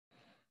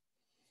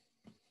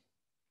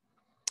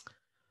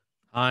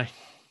Hi,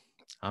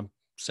 I'm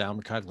Sal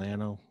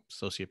Mercogliano,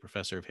 Associate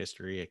Professor of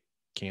History at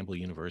Campbell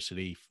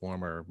University,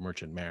 former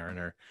merchant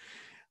mariner.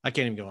 I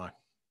can't even go on.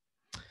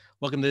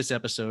 Welcome to this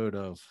episode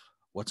of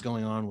What's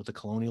Going On with the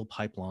Colonial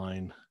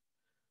Pipeline,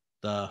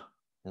 the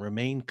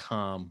Remain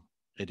Calm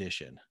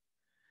edition.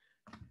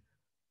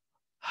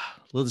 A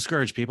little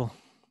discouraged, people.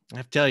 I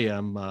have to tell you,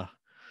 I'm got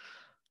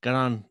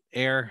on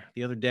air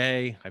the other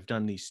day. I've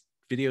done these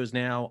videos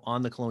now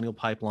on the Colonial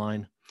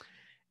Pipeline,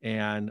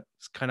 and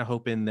was kind of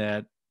hoping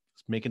that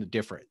it's making a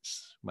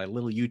difference. My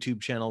little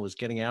YouTube channel was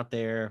getting out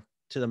there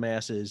to the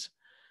masses,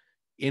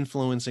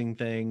 influencing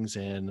things,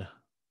 and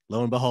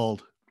lo and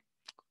behold,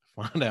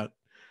 found out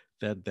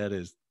that that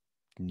is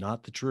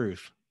not the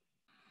truth.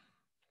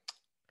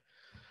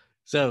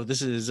 So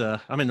this is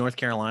I'm in North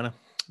Carolina.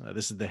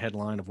 This is the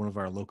headline of one of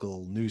our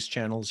local news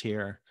channels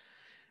here.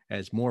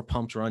 As more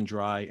pumps run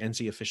dry,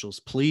 NC officials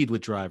plead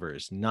with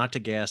drivers not to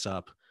gas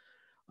up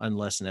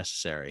unless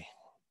necessary.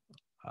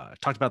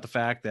 Talked about the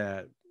fact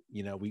that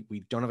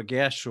we don't have a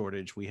gas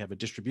shortage, we have a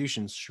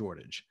distribution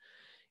shortage,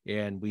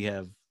 and we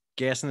have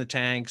gas in the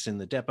tanks and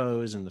the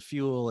depots and the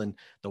fuel. And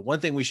the one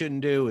thing we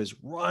shouldn't do is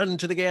run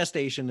to the gas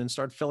station and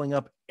start filling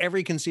up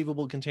every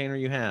conceivable container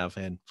you have.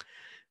 And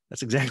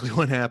that's exactly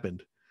what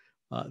happened.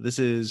 This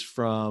is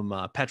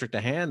from Patrick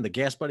DeHaan, the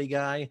gas buddy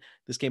guy.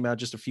 This came out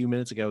just a few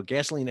minutes ago.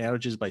 Gasoline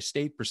outages by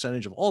state,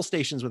 percentage of all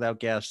stations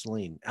without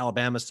gasoline.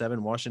 Alabama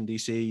 7, Washington,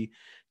 D.C.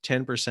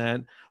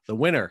 10%. The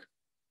winner,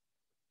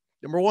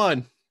 number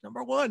one,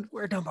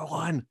 we're number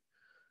one.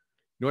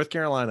 North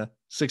Carolina,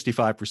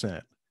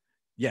 65%.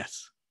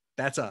 Yes,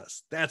 that's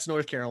us. That's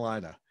North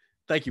Carolina.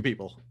 Thank you,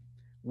 people.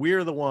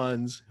 We're the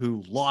ones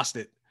who lost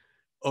it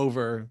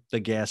over the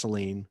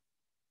gasoline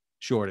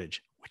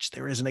shortage, which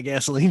there isn't a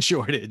gasoline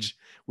shortage,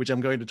 which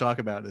I'm going to talk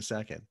about in a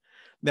second.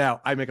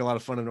 Now, I make a lot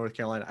of fun of North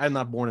Carolina. I'm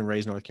not born and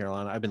raised in North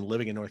Carolina. I've been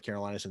living in North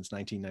Carolina since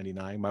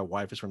 1999. My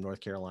wife is from North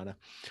Carolina.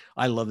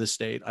 I love this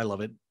state. I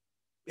love it.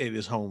 It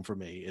is home for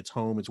me. It's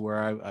home. It's where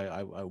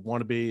I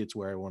want to be. It's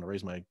where I want to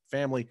raise my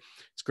family.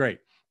 It's great.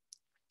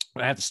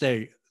 But I have to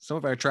say, some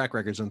of our track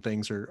records on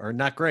things are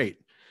not great.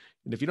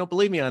 And if you don't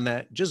believe me on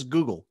that, just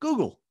Google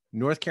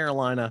North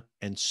Carolina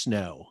and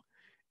snow.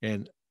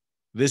 And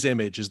this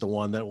image is the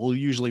one that will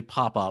usually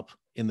pop up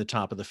in the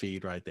top of the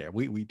feed right there.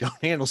 We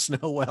don't handle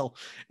snow well.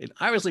 And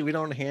obviously we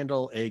don't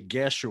handle a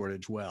gas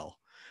shortage well.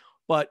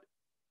 But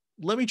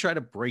let me try to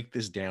break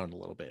this down a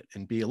little bit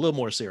and be a little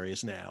more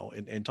serious now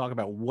and talk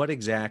about what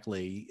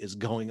exactly is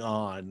going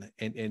on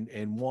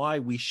and why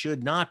we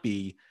should not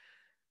be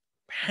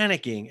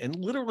panicking and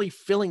literally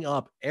filling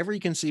up every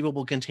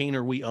conceivable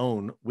container we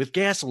own with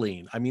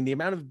gasoline. I mean, the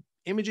amount of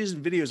images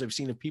and videos I've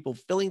seen of people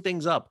filling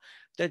things up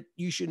that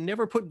you should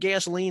never put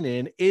gasoline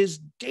in is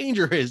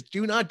dangerous.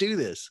 Do not do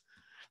this.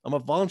 I'm a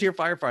volunteer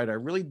firefighter. I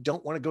really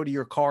don't want to go to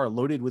your car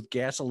loaded with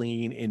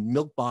gasoline in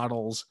milk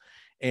bottles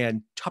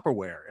and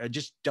Tupperware.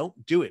 Just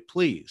don't do it,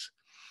 please.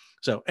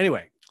 So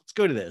anyway, let's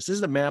go to this. This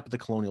is the map of the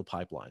Colonial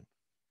Pipeline.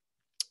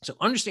 So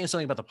understand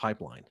something about the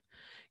pipeline.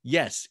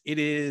 Yes, it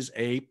is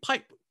a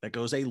pipe that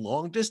goes a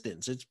long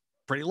distance. It's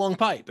pretty long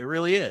pipe. It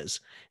really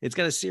is. It's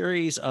got a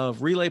series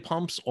of relay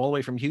pumps all the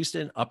way from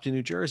Houston up to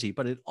New Jersey,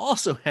 but it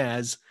also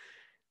has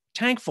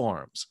tank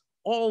farms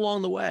all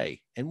along the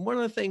way. And one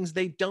of the things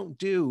they don't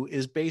do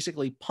is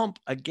basically pump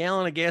a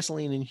gallon of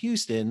gasoline in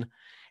Houston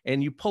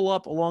and you pull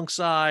up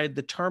alongside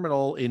the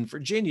terminal in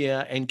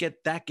Virginia and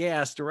get that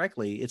gas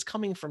directly. It's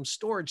coming from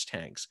storage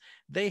tanks.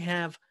 They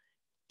have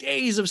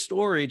days of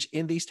storage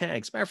in these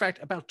tanks. Matter of fact,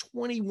 about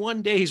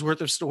 21 days worth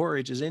of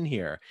storage is in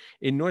here.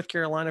 In North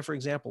Carolina, for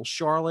example,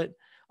 Charlotte,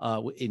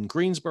 in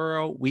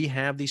Greensboro, we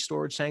have these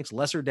storage tanks.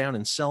 Lesser down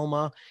in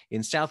Selma.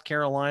 In South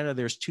Carolina,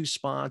 there's 2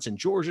 spots. In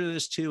Georgia,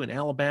 there's 2. In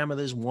Alabama,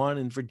 there's 1.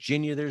 In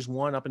Virginia, there's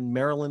 1. Up in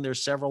Maryland,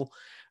 there's several.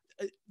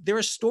 There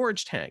are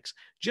storage tanks.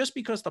 Just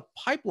because the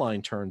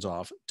pipeline turns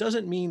off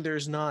doesn't mean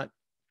there's not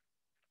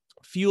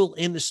fuel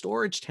in the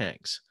storage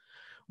tanks.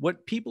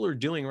 What people are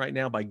doing right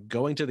now by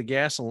going to the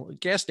gas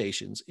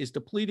stations is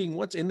depleting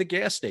what's in the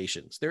gas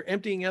stations. They're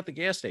emptying out the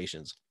gas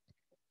stations.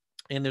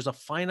 And there's a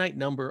finite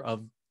number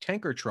of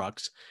tanker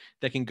trucks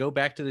that can go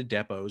back to the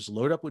depots,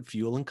 load up with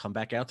fuel, and come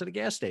back out to the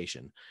gas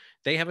station.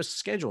 They have a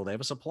schedule, they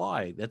have a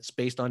supply that's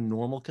based on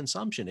normal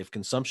consumption. If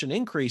consumption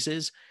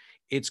increases,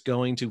 it's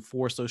going to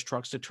force those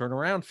trucks to turn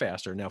around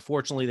faster. Now,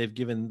 fortunately, they've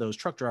given those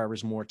truck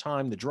drivers more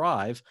time to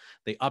drive.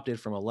 They upped it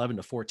from 11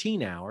 to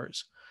 14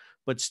 hours,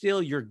 but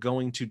still you're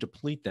going to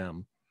deplete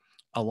them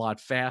a lot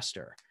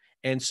faster.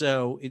 And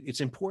so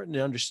it's important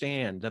to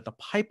understand that the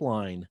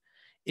pipeline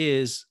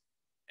is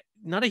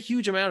not a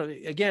huge amount of,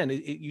 again,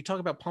 you talk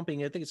about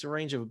pumping, I think it's a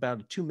range of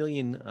about 2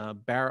 million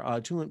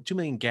 2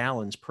 million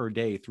gallons per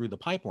day through the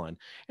pipeline.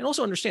 And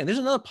also understand there's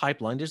another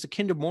pipeline. There's the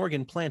Kinder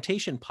Morgan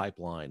plantation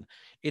pipeline.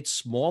 It's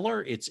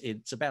smaller.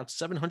 It's about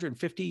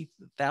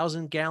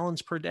 750,000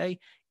 gallons per day.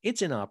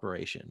 It's in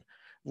operation.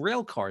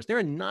 Rail cars, there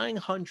are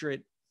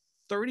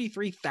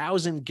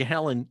 933,000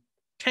 gallon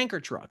tanker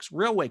trucks,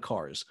 railway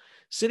cars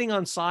sitting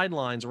on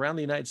sidelines around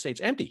the United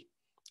States, empty.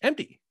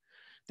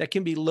 that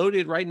can be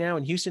loaded right now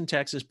in Houston,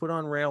 Texas, put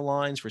on rail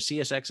lines for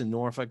CSX and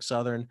Norfolk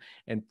Southern,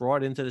 and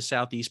brought into the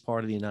southeast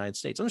part of the United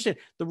States. Understand,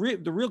 the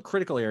real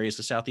critical area is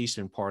the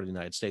southeastern part of the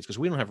United States, because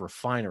we don't have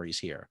refineries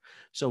here.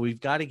 So we've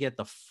got to get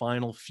the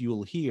final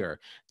fuel here.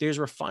 There's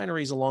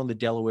refineries along the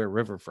Delaware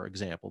River, for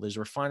example. There's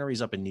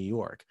refineries up in New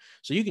York.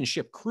 So you can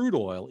ship crude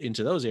oil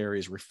into those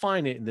areas,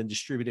 refine it, and then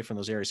distribute it from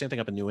those areas. Same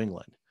thing up in New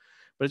England.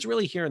 But it's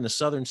really here in the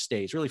southern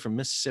states, really from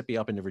Mississippi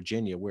up into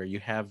Virginia, where you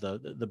have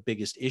the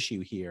biggest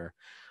issue here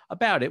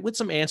about it, with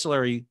some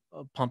ancillary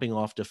pumping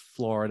off to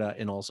Florida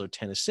and also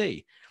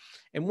Tennessee.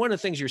 And one of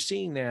the things you're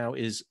seeing now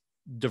is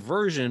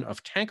diversion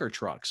of tanker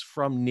trucks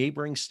from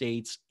neighboring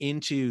states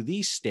into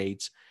these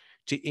states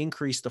to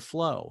increase the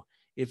flow.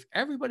 If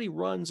everybody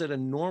runs at a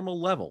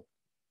normal level,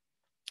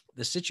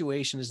 the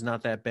situation is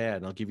not that bad.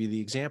 And I'll give you the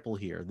example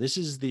here. This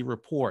is the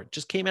report,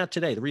 just came out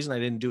today. The reason I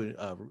didn't do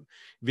a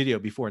video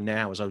before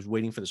now is I was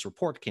waiting for this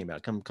report to come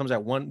out. Comes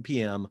out 1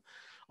 p.m.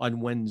 on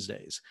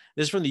Wednesdays.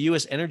 This is from the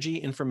U.S. Energy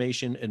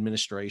Information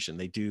Administration.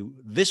 They do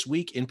This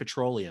Week in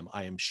Petroleum.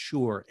 I am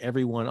sure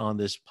everyone on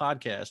this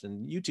podcast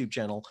and YouTube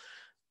channel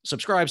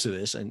subscribes to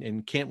this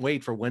and can't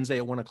wait for Wednesday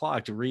at 1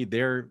 o'clock to read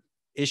their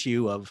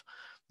issue of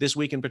This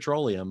Week in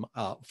Petroleum.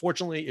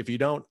 Fortunately, if you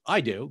don't,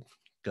 I do,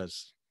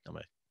 because I'm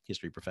a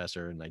history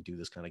professor and I do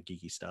this kind of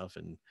geeky stuff,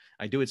 and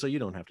I do it so you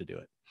don't have to do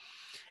it.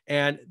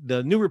 And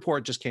the new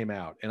report just came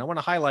out, and I want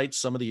to highlight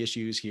some of the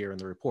issues here in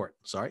the report.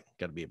 Sorry,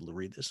 got to be able to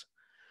read this.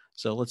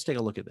 So let's take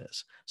a look at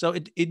this. So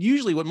it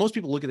usually, what most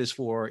people look at this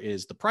for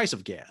is the price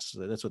of gas.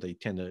 So that's what they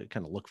tend to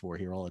kind of look for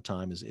here all the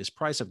time is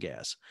price of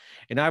gas.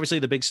 And obviously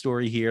the big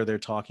story here they're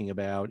talking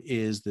about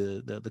is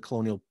the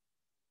Colonial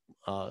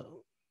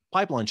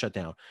Pipeline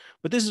shutdown.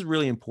 But this is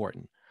really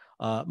important.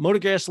 Motor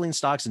gasoline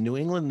stocks in New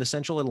England and the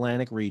Central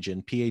Atlantic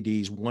region,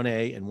 PADs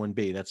 1A and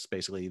 1B, that's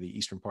basically the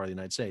eastern part of the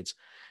United States,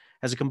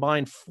 has a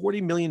combined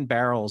 40 million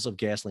barrels of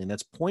gasoline.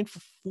 That's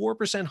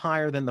 0.4%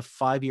 higher than the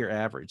 5-year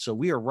average. So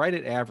we are right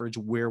at average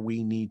where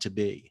we need to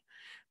be.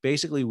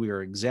 Basically, we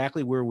are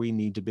exactly where we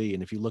need to be.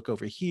 And if you look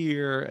over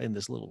here in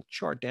this little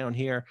chart down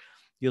here,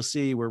 you'll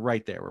see we're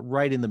right there. We're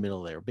right in the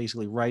middle there,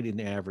 basically right in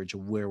average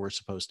of where we're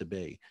supposed to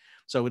be.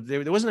 So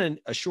there wasn't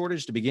a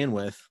shortage to begin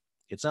with.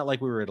 It's not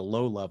like we were at a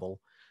low level.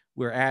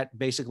 We're at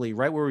basically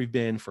right where we've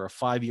been for a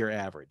 5-year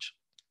average.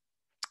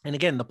 And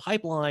again, the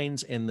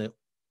pipelines and the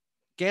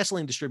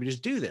gasoline distributors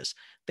do this.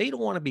 They don't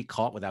want to be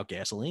caught without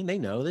gasoline. They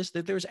know this,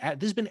 that there's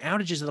been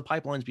outages of the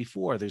pipelines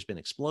before. There's been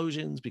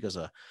explosions because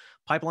a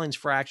pipeline's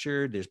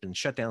fractured. There's been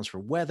shutdowns for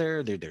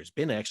weather. There's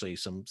been actually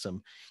some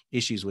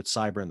issues with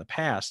cyber in the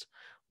past,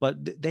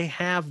 but they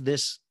have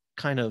this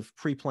kind of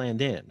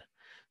pre-planned in.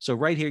 So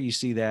right here, you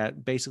see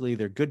that basically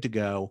they're good to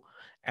go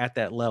at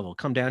that level.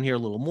 Come down here a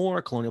little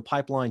more. Colonial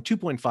Pipeline,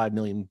 2.5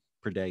 million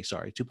per day.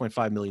 Sorry,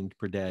 2.5 million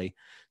per day.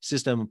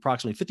 System,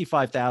 approximately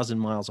 55,000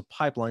 miles of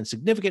pipeline.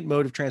 Significant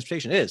mode of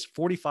transportation is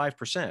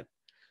 45%.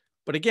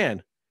 But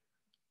again,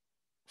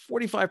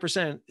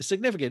 45% is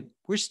significant.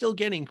 We're still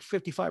getting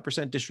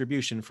 55%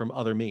 distribution from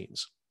other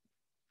means.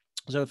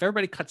 So if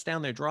everybody cuts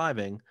down their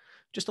driving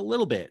just a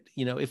little bit,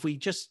 if we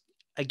just,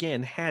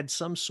 again, had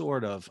some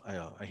sort of,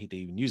 I hate to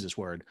even use this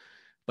word,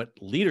 but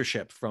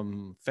leadership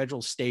from federal,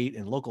 state,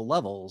 and local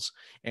levels,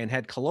 and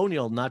had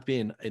Colonial not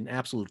been an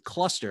absolute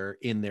cluster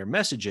in their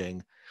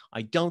messaging,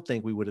 I don't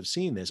think we would have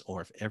seen this. Or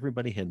if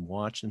everybody had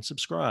watched and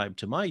subscribed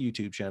to my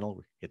YouTube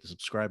channel, hit the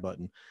subscribe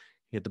button,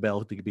 hit the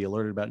bell to be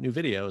alerted about new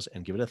videos,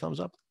 and give it a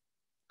thumbs up,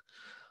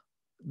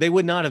 they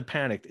would not have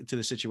panicked to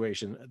the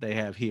situation they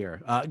have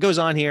here. It goes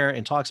on here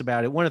and talks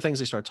about it. One of the things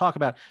they start to talk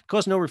about,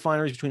 because no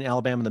refineries between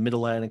Alabama and the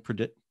Mid-Atlantic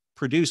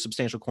produce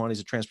substantial quantities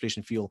of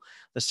transportation fuel,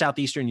 the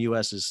southeastern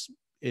U.S.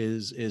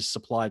 is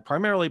supplied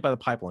primarily by the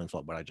pipeline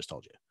flow, what I just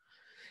told you.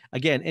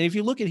 Again, and if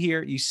you look at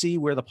here, you see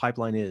where the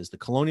pipeline is. The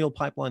Colonial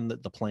Pipeline,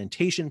 the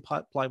Plantation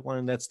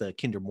Pipeline, that's the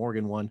Kinder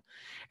Morgan one.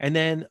 And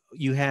then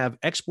you have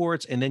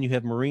exports, and then you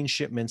have marine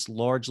shipments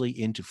largely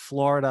into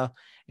Florida,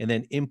 and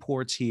then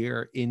imports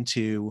here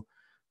into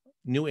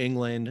New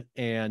England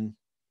and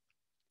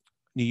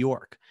New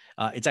York.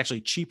 It's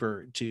actually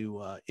cheaper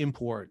to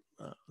import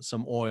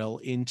some oil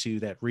into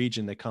that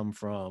region. That come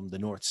from the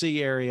North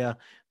Sea area.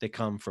 They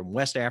come from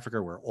West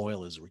Africa, where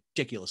oil is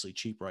ridiculously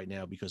cheap right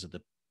now because of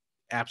the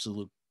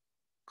absolute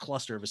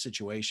cluster of a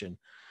situation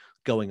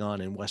going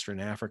on in Western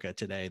Africa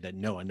today that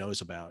no one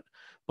knows about.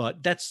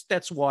 But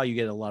that's why you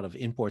get a lot of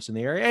imports in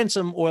the area, and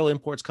some oil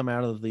imports come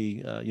out of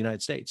the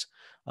United States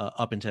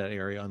up into that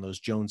area on those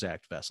Jones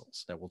Act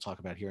vessels that we'll talk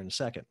about here in a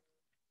second.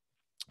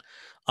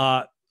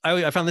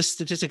 I found this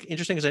statistic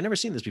interesting because I've never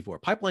seen this before.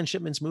 Pipeline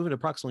shipments move at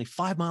approximately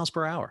 5 miles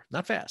per hour.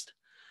 Not fast.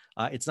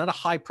 It's not a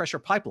high pressure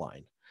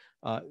pipeline.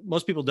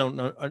 Most people don't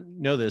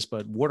know this,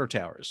 but water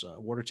towers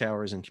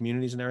in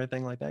communities and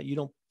everything like that, you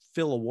don't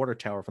fill a water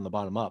tower from the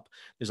bottom up.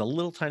 There's a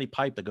little tiny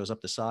pipe that goes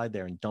up the side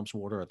there and dumps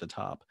water at the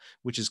top,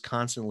 which is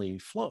constantly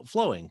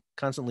flowing,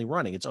 constantly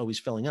running. It's always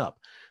filling up.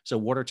 So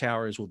water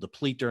towers will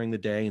deplete during the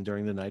day, and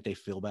during the night they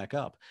fill back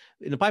up.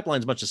 In the pipeline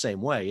is much the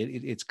same way.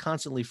 It's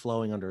constantly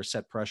flowing under a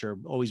set pressure,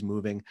 always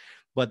moving,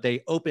 but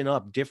they open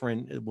up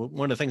different.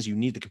 One of the things you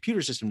need the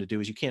computer system to do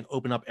is you can't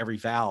open up every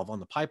valve on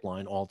the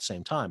pipeline all at the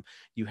same time.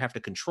 You have to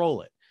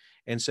control it.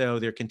 And so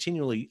they're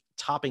continually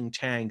topping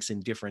tanks in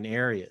different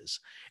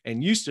areas.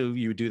 And used to,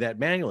 you would do that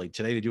manually.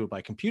 Today, they do it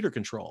by computer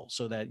control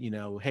so that,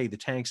 hey, the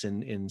tanks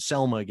in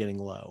Selma are getting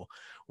low,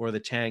 or the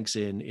tanks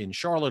in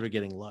Charlotte are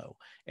getting low.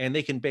 And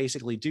they can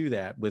basically do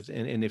that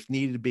and if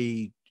needed to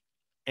be,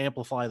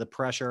 amplify the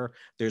pressure.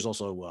 There's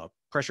also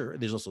pressure.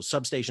 There's also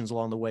substations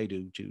along the way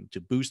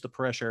to boost the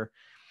pressure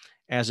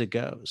as it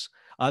goes.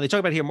 They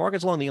talk about here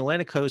markets along the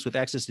Atlantic coast with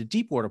access to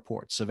deep water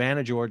ports.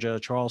 Savannah, Georgia,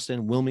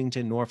 Charleston,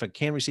 Wilmington, Norfolk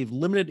can receive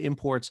limited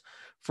imports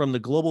from the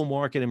global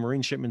market and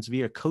marine shipments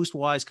via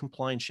coastwise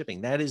compliant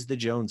shipping. That is the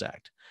Jones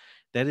Act.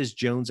 That is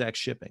Jones Act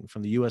shipping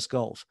from the U.S.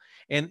 Gulf.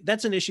 And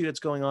that's an issue that's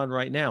going on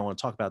right now. I want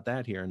to talk about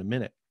that here in a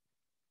minute,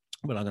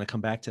 but I'm going to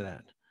come back to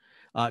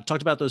that.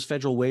 Talked about those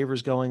federal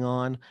waivers going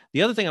on.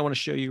 The other thing I want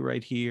to show you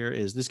right here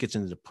is this gets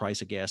into the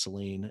price of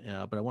gasoline,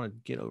 but I want to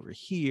get over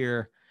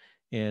here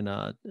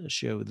and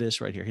show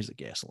this right here. Here's the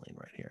gasoline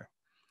right here.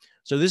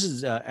 So this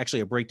is actually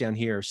a breakdown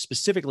here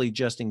specifically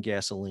just in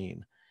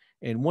gasoline.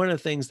 And one of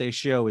the things they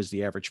show is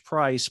the average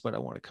price, but I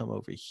want to come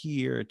over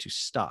here to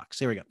stocks.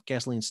 There we go,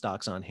 gasoline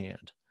stocks on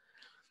hand.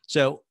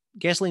 So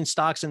gasoline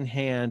stocks in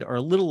hand are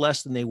a little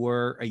less than they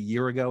were a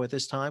year ago at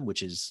this time,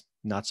 which is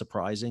not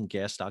surprising.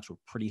 Gas stocks were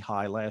pretty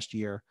high last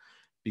year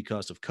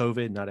because of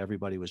COVID. Not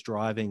everybody was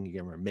driving.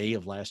 You remember May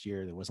of last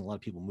year, there wasn't a lot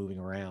of people moving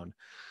around.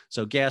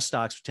 So gas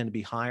stocks tend to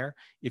be higher.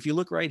 If you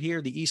look right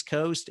here, the East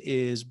Coast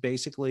is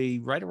basically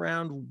right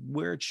around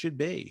where it should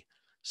be.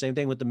 Same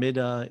thing with the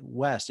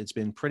Midwest. It's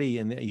been pretty,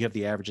 and you have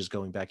the averages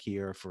going back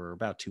here for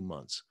about 2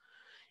 months.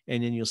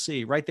 And then you'll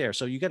see right there.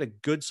 So you got a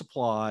good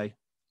supply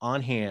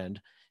on hand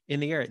in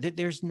the area.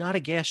 There's not a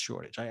gas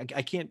shortage.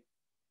 I can't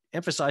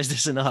emphasize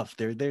this enough.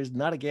 There's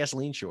not a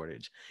gasoline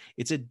shortage.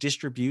 It's a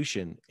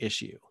distribution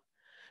issue.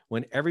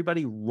 When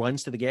everybody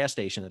runs to the gas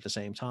station at the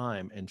same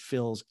time and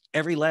fills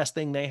every last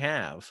thing they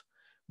have,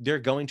 they're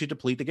going to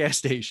deplete the gas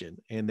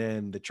station. And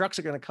then the trucks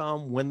are going to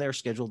come when they're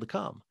scheduled to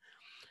come.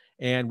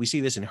 And we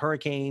see this in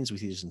hurricanes, we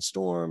see this in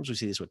storms, we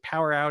see this with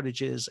power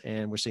outages,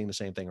 and we're seeing the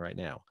same thing right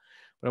now.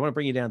 But I want to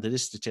bring you down to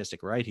this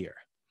statistic right here.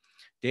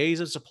 Days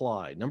of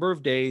supply, number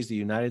of days the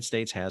United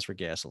States has for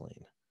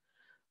gasoline.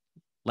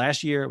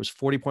 Last year, it was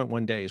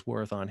 40.1 days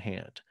worth on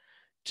hand.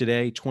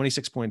 Today,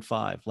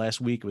 26.5.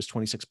 Last week, it was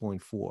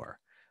 26.4.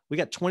 We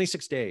got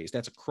 26 days.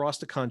 That's across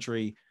the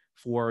country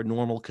for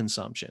normal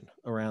consumption.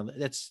 Around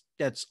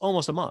that's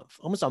almost a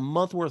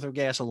month worth of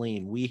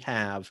gasoline we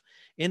have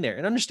in there.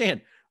 And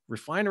understand,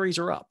 refineries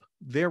are up.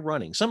 They're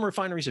running. Some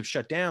refineries have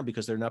shut down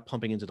because they're not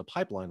pumping into the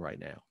pipeline right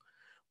now.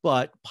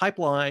 But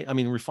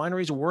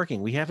refineries are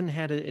working. We haven't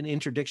had an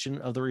interdiction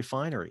of the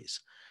refineries.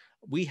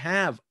 We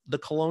have the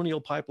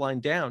Colonial Pipeline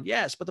down.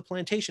 Yes, but the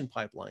Plantation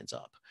Pipeline's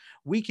up.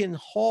 We can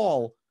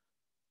haul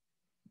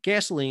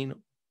gasoline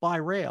by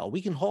rail.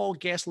 We can haul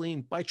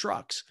gasoline by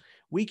trucks.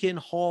 We can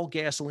haul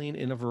gasoline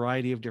in a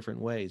variety of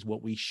different ways.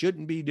 What we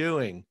shouldn't be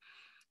doing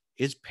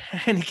is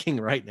panicking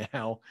right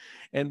now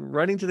and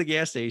running to the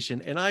gas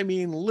station. And I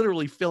mean,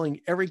 literally filling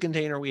every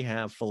container we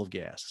have full of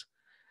gas.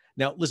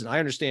 Now, listen, I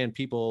understand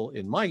people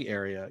in my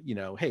area,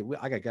 hey,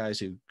 I got guys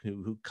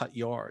who cut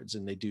yards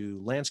and they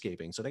do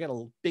landscaping. So they got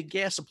a big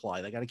gas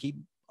supply they got to keep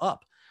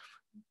up.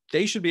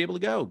 They should be able to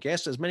go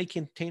gas as many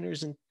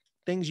containers and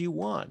things you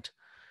want.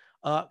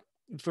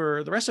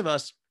 For the rest of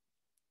us,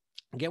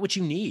 get what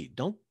you need.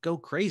 Don't go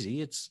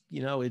crazy. It's,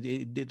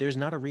 there's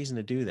not a reason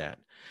to do that.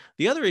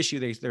 The other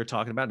issue they're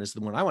talking about, and this is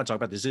the one I want to talk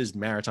about, this is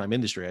maritime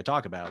industry I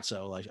talk about.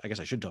 So I guess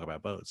I should talk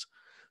about boats.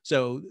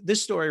 So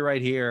this story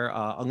right here,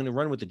 I'm going to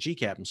run with the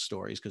G-Captain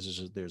stories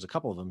because there's a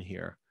couple of them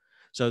here.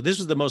 So this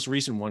was the most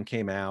recent one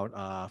came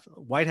out.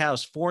 White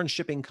House, foreign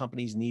shipping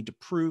companies need to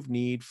prove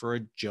need for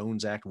a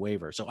Jones Act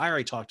waiver. So I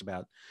already talked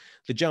about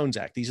the Jones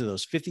Act. These are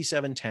those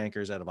 57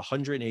 tankers out of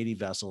 180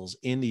 vessels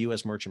in the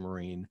U.S. Merchant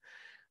Marine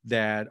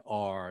that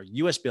are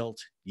U.S.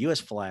 built,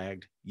 U.S.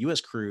 flagged, U.S.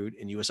 crewed,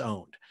 and U.S.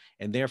 owned.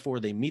 And therefore,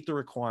 they meet the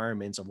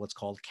requirements of what's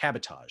called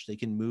cabotage. They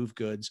can move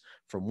goods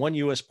from one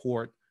U.S.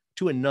 port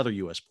to another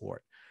U.S.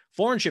 port.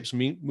 Foreign ships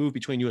move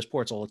between U.S.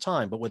 ports all the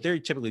time, but what they're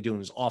typically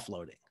doing is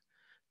offloading.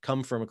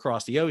 Come from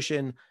across the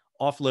ocean,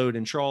 offload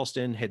in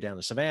Charleston, head down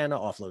to Savannah,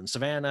 offload in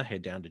Savannah,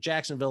 head down to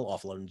Jacksonville,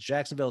 offload in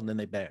Jacksonville, and then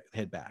they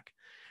head back.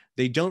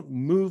 They don't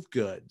move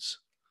goods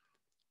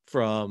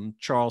from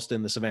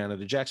Charleston to Savannah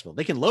to Jacksonville.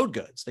 They can load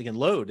goods, they can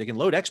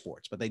load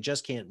exports, but they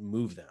just can't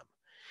move them.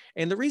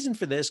 And the reason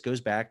for this goes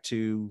back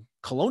to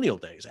colonial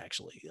days,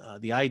 actually.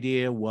 The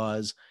idea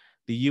was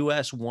the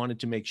U.S. wanted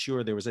to make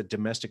sure there was a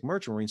domestic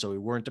merchant marine so we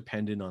weren't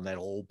dependent on that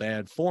old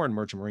bad foreign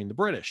merchant marine, the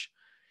British.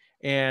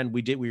 And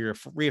we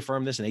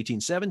reaffirmed this in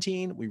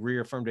 1817. We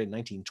reaffirmed it in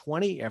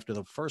 1920 after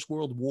the First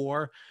World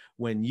War,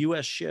 when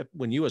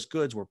U.S.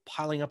 goods were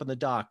piling up in the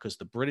dock because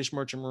the British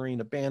Merchant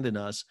Marine abandoned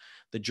us.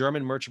 The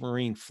German Merchant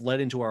Marine fled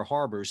into our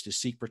harbors to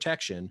seek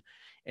protection.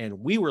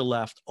 And we were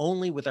left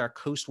only with our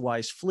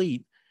coastwise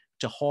fleet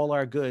to haul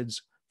our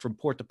goods from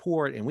port to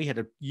port. And we had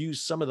to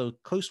use some of the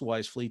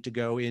coastwise fleet to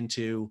go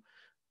into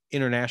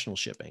international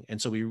shipping. And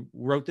so we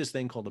wrote this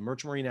thing called the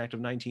Merchant Marine Act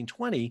of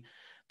 1920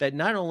 that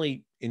not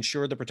only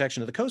ensured the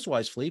protection of the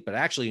coastwise fleet, but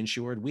actually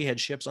ensured we had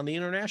ships on the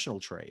international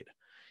trade.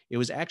 It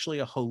was actually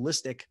a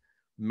holistic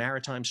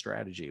maritime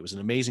strategy. It was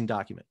an amazing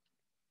document.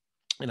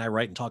 And I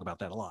write and talk about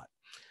that a lot.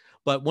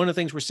 But one of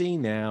the things we're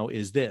seeing now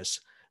is this,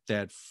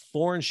 that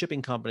foreign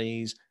shipping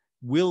companies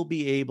will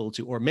be able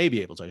to, or may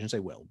be able to, I shouldn't say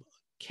will,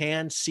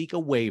 can seek a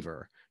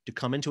waiver to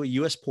come into a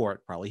U.S.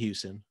 port, probably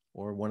Houston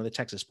or one of the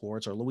Texas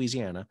ports or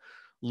Louisiana,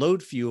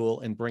 load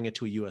fuel and bring it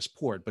to a U.S.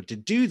 port. But to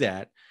do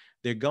that,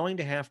 they're going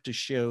to have to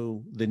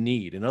show the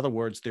need. In other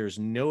words, there's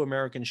no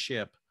American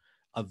ship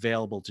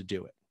available to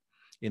do it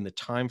in the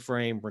time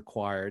frame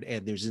required,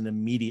 and there's an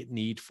immediate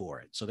need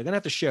for it. So they're going to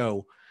have to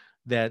show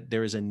that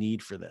there is a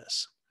need for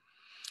this.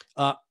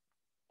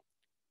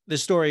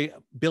 This story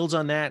builds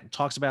on that,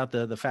 talks about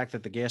the fact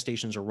that the gas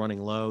stations are running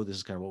low. This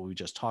is kind of what we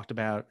just talked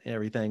about and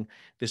everything.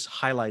 This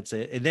highlights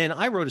it. And then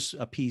I wrote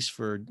a piece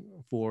for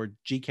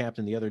G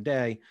Captain the other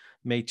day,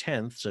 May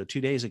 10th, so 2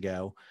 days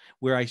ago,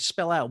 where I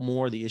spell out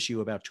more the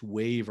issue about to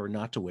waive or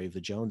not to waive the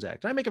Jones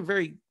Act. And I make a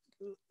very,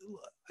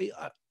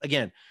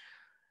 again,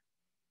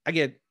 I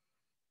get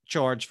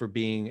charged for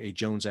being a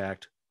Jones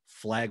Act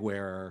flag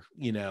wearer.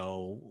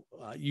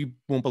 You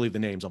won't believe the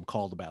names I'm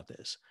called about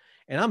this.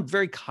 And I'm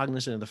very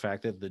cognizant of the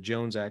fact that the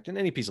Jones Act and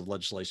any piece of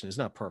legislation is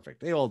not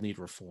perfect. They all need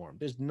reform.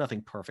 There's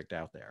nothing perfect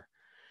out there.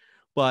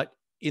 But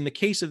in the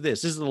case of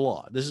this is the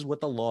law. This is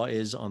what the law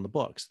is on the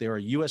books. There are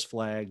U.S.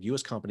 flagged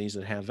U.S. companies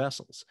that have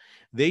vessels.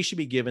 They should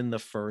be given the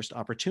first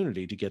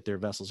opportunity to get their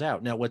vessels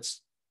out. Now, what's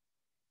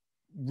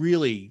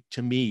really,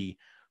 to me,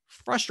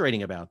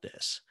 frustrating about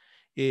this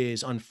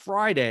is on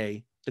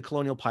Friday, the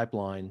Colonial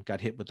Pipeline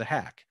got hit with the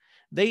hack.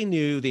 They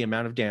knew the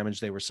amount of damage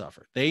they were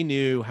suffered. They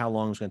knew how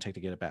long it was going to take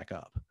to get it back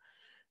up.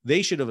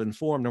 They should have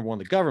informed, number one,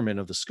 the government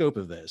of the scope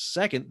of this.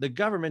 Second, the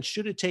government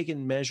should have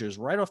taken measures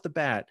right off the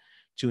bat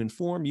to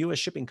inform U.S.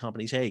 shipping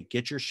companies, hey,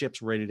 get your ships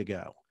ready to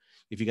go.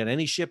 If you got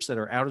any ships that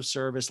are out of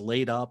service,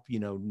 laid up,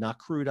 not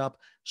crewed up,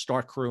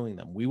 start crewing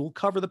them. We will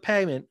cover the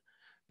payment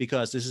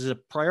because this is a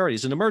priority.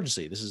 It's an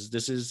emergency. This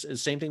is the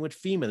same thing with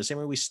FEMA, the same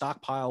way we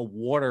stockpile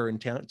water in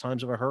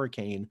times of a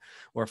hurricane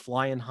or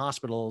fly in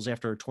hospitals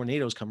after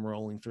tornadoes come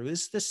rolling through.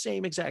 It's the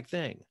same exact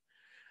thing.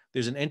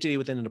 There's an entity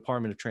within the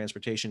Department of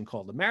Transportation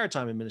called the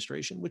Maritime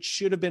Administration, which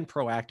should have been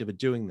proactive at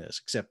doing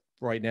this, except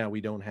right now we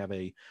don't have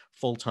a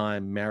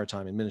full-time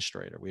maritime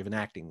administrator. We have an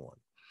acting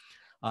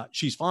one.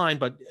 She's fine,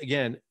 but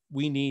again,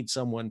 we need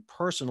someone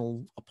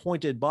personal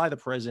appointed by the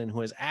president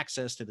who has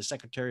access to the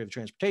Secretary of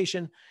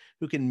Transportation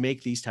who can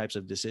make these types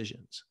of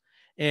decisions.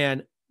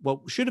 And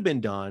what should have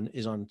been done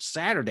is on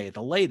Saturday at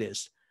the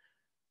latest,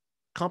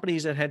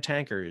 companies that had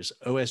tankers,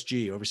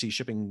 OSG, Overseas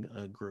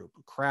Shipping Group,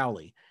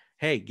 Crowley,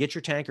 hey, get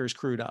your tankers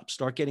crewed up,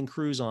 start getting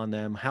crews on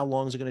them. How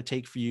long is it going to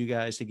take for you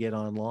guys to get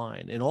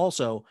online? And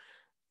also,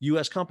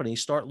 U.S.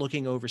 companies start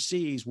looking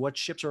overseas, what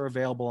ships are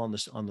available on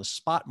the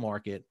spot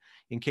market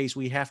in case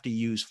we have to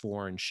use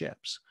foreign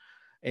ships.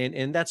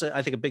 And that's,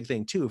 I think, a big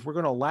thing too. If we're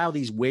going to allow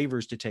these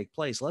waivers to take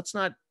place, let's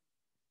not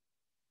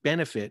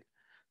benefit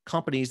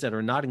companies that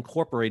are not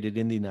incorporated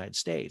in the United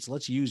States.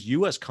 Let's use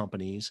U.S.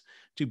 companies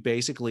to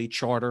basically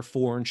charter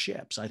foreign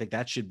ships. I think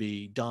that should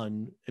be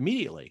done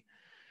immediately.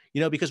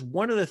 Because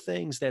one of the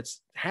things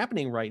that's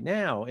happening right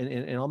now,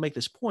 and I'll make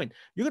this point,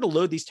 you're going to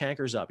load these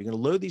tankers up. You're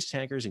going to load these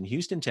tankers in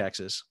Houston,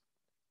 Texas,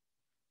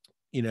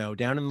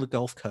 down in the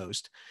Gulf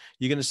Coast.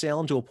 You're going to sail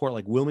them to a port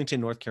like Wilmington,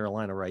 North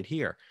Carolina, right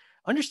here.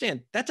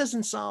 Understand, that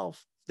doesn't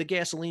solve the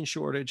gasoline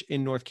shortage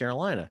in North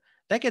Carolina.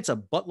 That gets a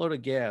buttload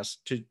of gas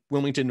to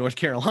Wilmington, North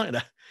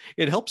Carolina.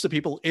 It helps the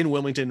people in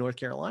Wilmington, North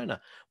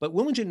Carolina. But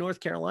Wilmington, North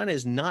Carolina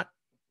is not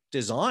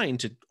designed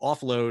to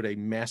offload a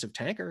massive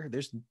tanker.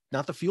 There's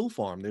not the fuel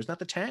farm. There's not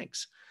the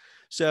tanks.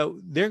 So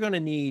they're going to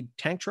need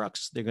tank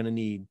trucks. They're going to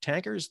need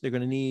tankers. They're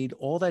going to need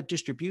all that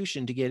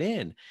distribution to get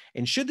in.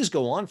 And should this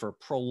go on for a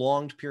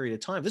prolonged period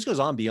of time, this goes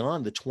on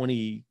beyond the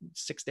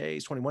 26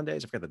 days, 21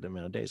 days. I forgot the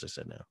amount of days I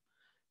said now.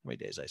 How many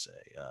days I say?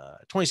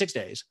 26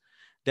 days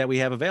that we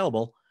have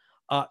available.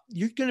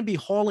 You're going to be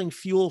hauling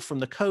fuel from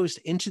the coast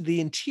into the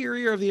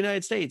interior of the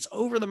United States,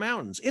 over the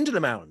mountains, into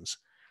the mountains.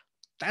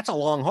 That's a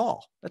long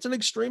haul. That's an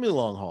extremely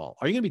long haul.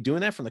 Are you going to be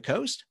doing that from the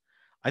coast?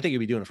 I think you'd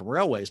be doing it from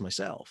railways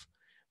myself.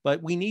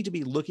 But we need to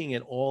be looking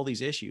at all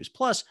these issues.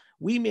 Plus,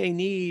 we may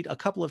need a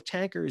couple of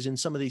tankers in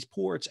some of these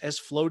ports as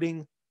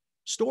floating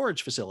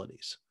storage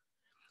facilities.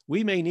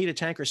 We may need a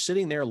tanker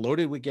sitting there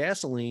loaded with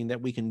gasoline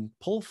that we can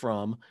pull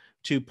from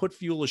to put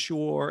fuel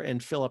ashore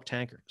and fill up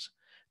tankers.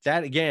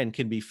 That, again,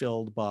 can be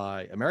filled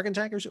by American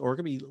tankers, or it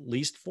could be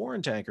leased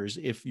foreign tankers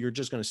if you're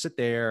just going to sit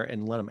there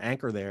and let them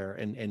anchor there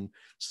and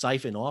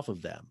siphon off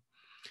of them.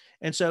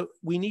 And so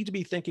we need to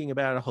be thinking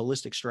about a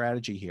holistic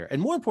strategy here.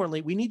 And more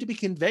importantly, we need to be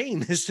conveying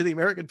this to the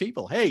American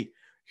people. Hey,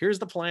 here's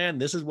the plan.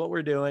 This is what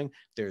we're doing.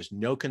 There's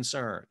no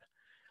concern.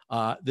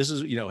 This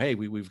is, hey,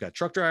 we've got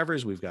truck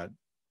drivers, we've got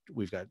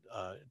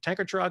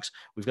tanker trucks,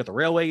 we've got the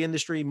railway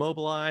industry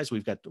mobilized,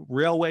 we've got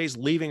railways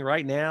leaving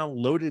right now,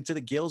 loaded to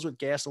the gills with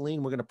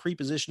gasoline. We're going to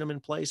pre-position them in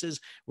places.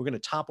 We're going to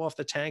top off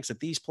the tanks at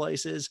these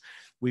places.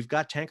 We've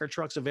got tanker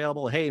trucks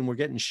available. Hey, and we're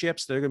getting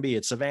ships. They're going to be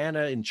at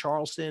Savannah, in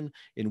Charleston,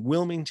 in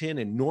Wilmington,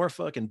 in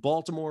Norfolk, in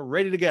Baltimore,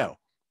 ready to go.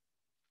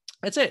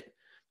 That's it.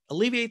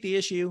 Alleviate the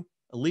issue,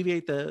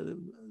 alleviate the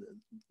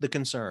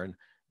concern.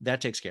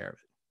 That takes care of it.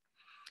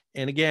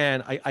 And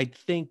again, I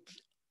think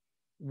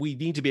we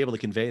need to be able to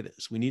convey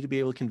this. We need to be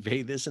able to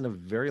convey this in a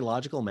very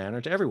logical manner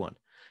to everyone.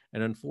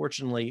 And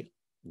unfortunately,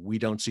 we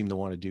don't seem to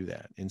want to do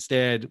that.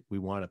 Instead, we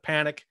want to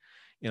panic.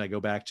 And I go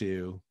back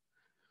to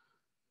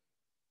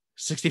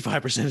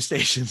 65% of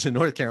stations in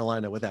North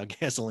Carolina without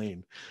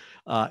gasoline.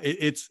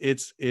 It's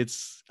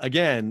I'm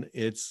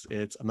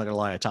not gonna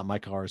lie, I topped my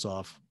cars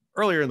off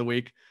earlier in the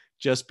week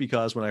just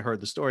because when I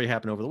heard the story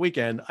happen over the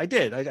weekend, I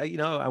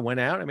went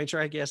out, I made sure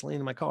I had gasoline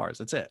in my cars.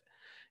 That's it.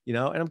 And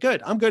I'm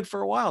good. I'm good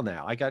for a while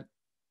now.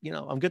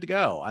 I'm good to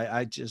go.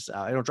 I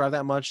don't drive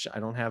that much. I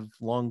don't have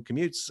long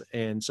commutes.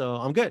 And so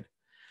I'm good.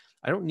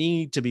 I don't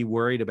need to be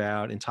worried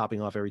about and topping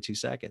off every 2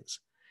 seconds.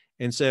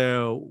 And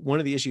so one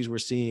of the issues we're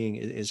seeing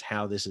is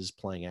how this is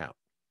playing out.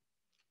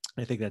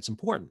 I think that's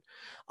important.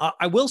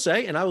 I will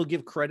say, and I will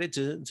give credit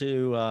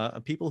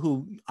to people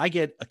who I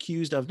get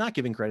accused of not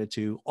giving credit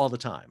to all the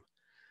time.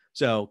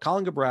 So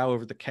Colin Gabrow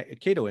over at the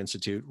Cato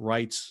Institute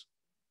writes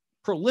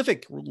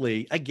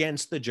prolifically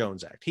against the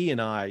Jones Act. He and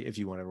I, if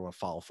you want to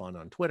follow fun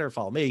on Twitter,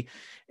 follow me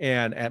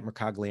and at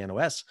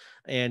Mercogliano-S.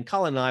 And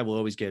Colin and I will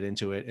always get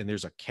into it. And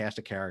there's a cast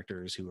of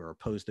characters who are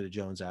opposed to the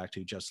Jones Act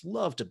who just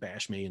love to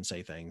bash me and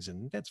say things,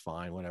 and that's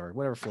fine,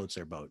 whatever floats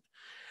their boat.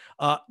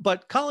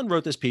 But Colin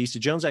wrote this piece: the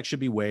Jones Act should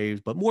be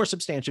waived, but more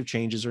substantive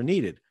changes are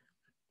needed.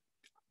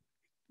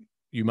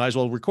 You might as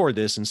well record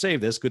this and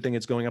save this. Good thing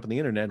it's going up on the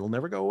internet. It'll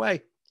never go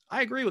away.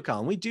 I agree with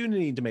Colin. We do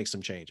need to make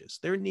some changes.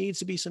 There needs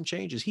to be some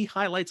changes. He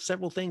highlights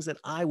several things that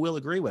I will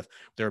agree with.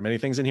 There are many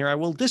things in here I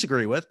will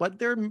disagree with, but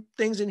there are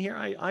things in here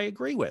I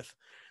agree with.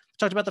 We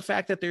talked about the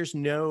fact that there's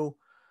no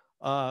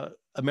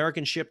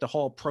American ship to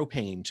haul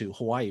propane to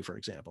Hawaii, for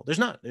example. There's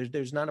not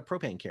a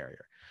propane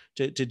carrier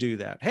to do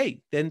that.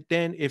 Hey, then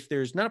if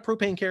there's not a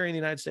propane carrier in the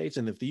United States,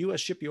 and if the U.S.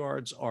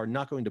 shipyards are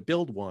not going to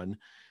build one,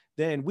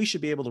 then we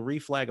should be able to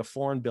reflag a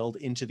foreign build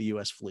into the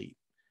U.S. fleet.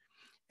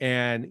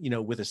 And,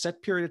 with a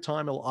set period of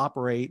time, it'll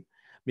operate,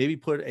 maybe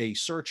put a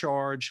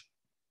surcharge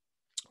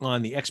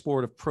on the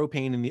export of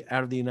propane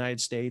out of the United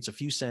States, a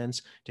few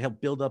cents, to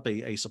help build up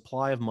a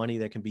supply of money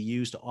that can be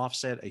used to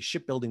offset a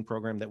shipbuilding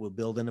program that will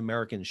build an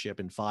American ship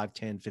in 5,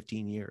 10,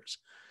 15 years.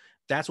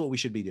 That's what we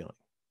should be doing.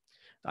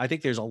 I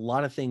think there's a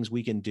lot of things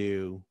we can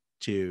do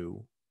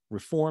to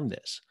reform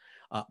this.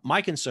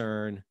 My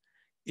concern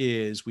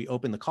is we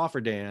open the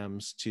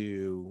cofferdams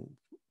to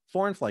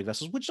foreign flag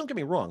vessels, which, don't get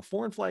me wrong,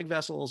 foreign flag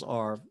vessels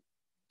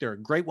there are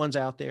great ones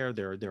out there.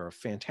 There are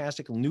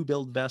fantastic new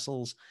build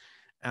vessels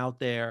out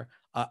there.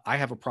 I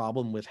have a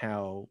problem with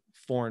how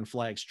foreign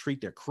flags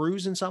treat their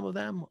crews in some of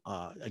them.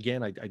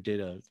 Again, I did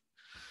a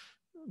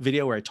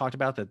video where I talked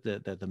about that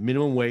the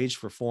minimum wage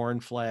for foreign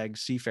flag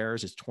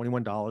seafarers is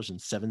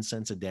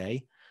 $21.07 a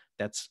day.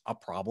 That's a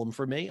problem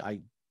for me.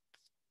 I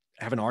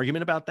have an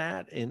argument about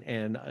that.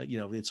 And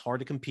it's hard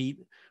to compete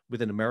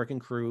with an American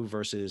crew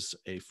versus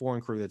a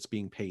foreign crew that's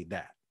being paid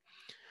that.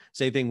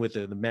 Same thing with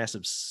the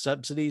massive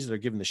subsidies that are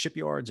given the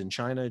shipyards in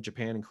China,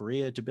 Japan, and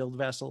Korea to build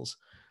vessels,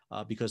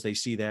 because they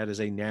see that as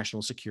a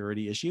national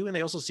security issue. And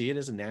they also see it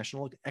as a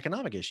national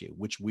economic issue,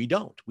 which we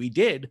don't. We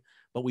did,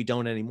 but we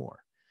don't anymore.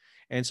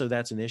 And so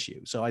that's an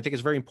issue. So I think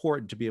it's very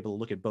important to be able to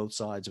look at both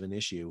sides of an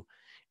issue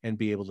and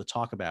be able to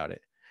talk about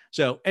it.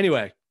 So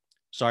anyway,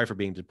 sorry for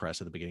being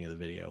depressed at the beginning of the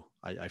video.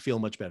 I feel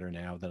much better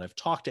now that I've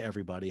talked to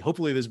everybody.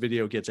 Hopefully this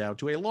video gets out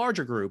to a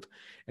larger group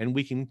and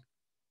we can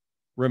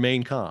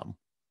remain calm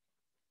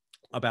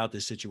about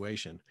this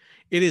situation.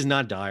 It is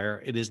not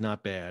dire. It is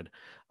not bad.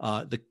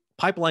 The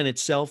pipeline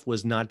itself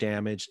was not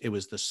damaged. It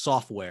was the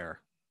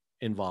software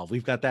involved.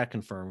 We've got that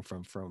confirmed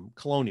from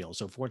Colonial.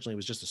 So fortunately, it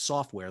was just the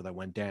software that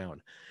went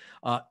down.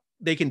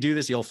 They can do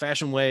this the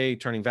old-fashioned way,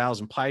 turning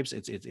valves and pipes.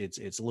 It's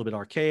a little bit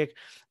archaic,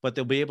 but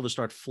they'll be able to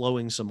start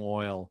flowing some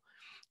oil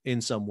in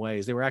some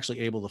ways. They were actually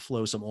able to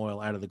flow some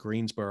oil out of the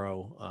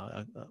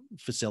Greensboro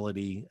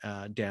facility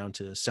down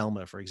to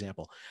Selma, for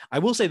example. I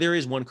will say there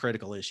is one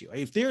critical issue.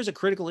 If there's a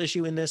critical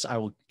issue in this, I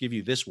will give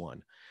you this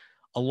one.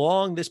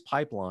 Along this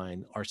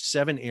pipeline are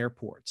 7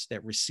 airports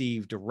that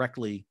receive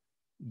directly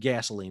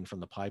gasoline from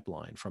the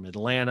pipeline, from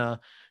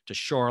Atlanta to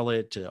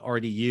Charlotte to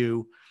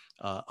RDU,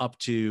 up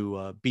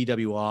to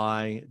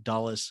BWI,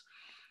 Dulles.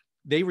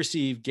 They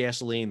receive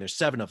gasoline. There's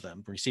 7 of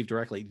them received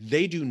directly.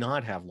 They do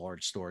not have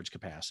large storage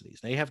capacities.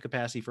 They have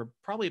capacity for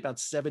probably about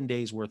 7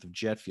 days worth of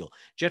jet fuel.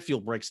 Jet fuel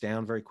breaks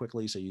down very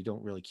quickly, so you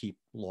don't really keep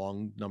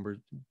you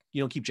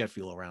don't keep jet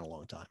fuel around a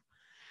long time.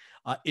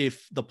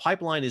 If the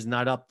pipeline is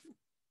not up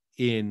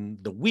in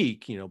the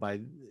week,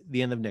 by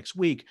the end of next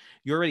week,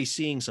 you're already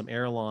seeing some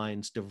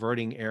airlines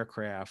diverting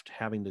aircraft,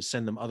 having to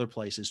send them other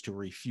places to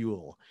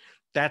refuel.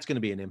 That's going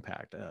to be an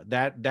impact.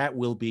 That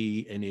will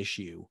be an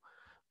issue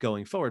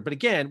going forward. But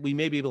again, we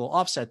may be able to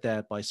offset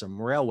that by some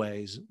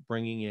railways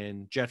bringing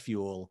in jet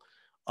fuel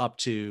up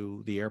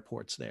to the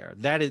airports there.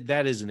 That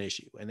is an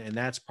issue. And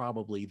that's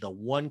probably the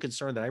one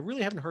concern that I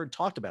really haven't heard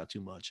talked about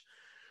too much.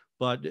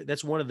 But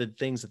that's one of the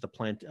things that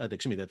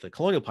that the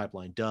Colonial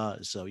Pipeline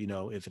does. So,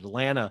 if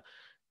Atlanta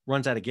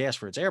runs out of gas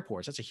for its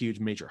airports, that's a huge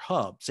major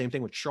hub. Same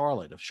thing with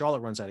Charlotte. If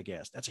Charlotte runs out of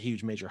gas, that's a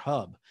huge major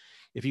hub.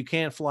 If you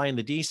can't fly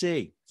into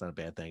DC, it's not a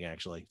bad thing,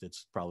 actually.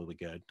 It's probably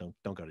good. Don't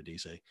go to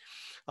DC.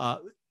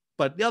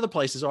 But the other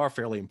places are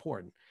fairly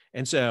important.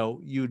 And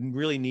so you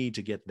really need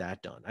to get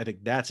that done. I think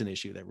that's an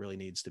issue that really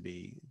needs to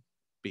be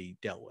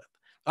dealt with.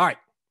 All right.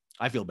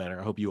 I feel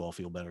better. I hope you all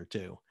feel better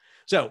too.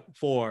 So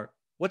for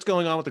what's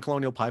going on with the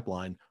Colonial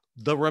Pipeline,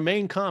 the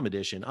Remain Calm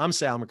edition, I'm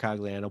Sal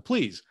Mercogliano.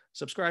 Please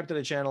subscribe to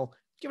the channel,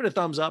 give it a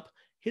thumbs up,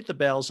 hit the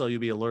bell so you'll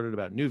be alerted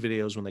about new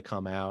videos when they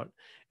come out.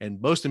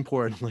 And most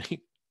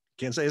importantly,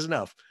 can't say this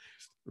enough,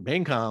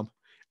 remain calm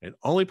and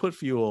only put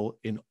fuel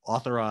in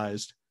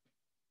authorized,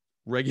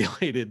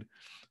 regulated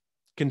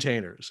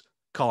containers,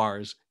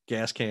 cars,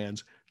 gas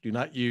cans. Do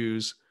not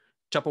use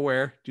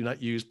Tupperware. Do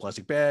not use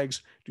plastic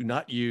bags. Do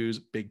not use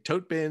big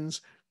tote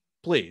bins.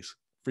 Please,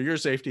 for your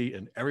safety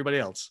and everybody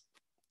else,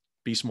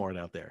 be smart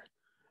out there.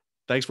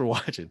 Thanks for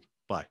watching.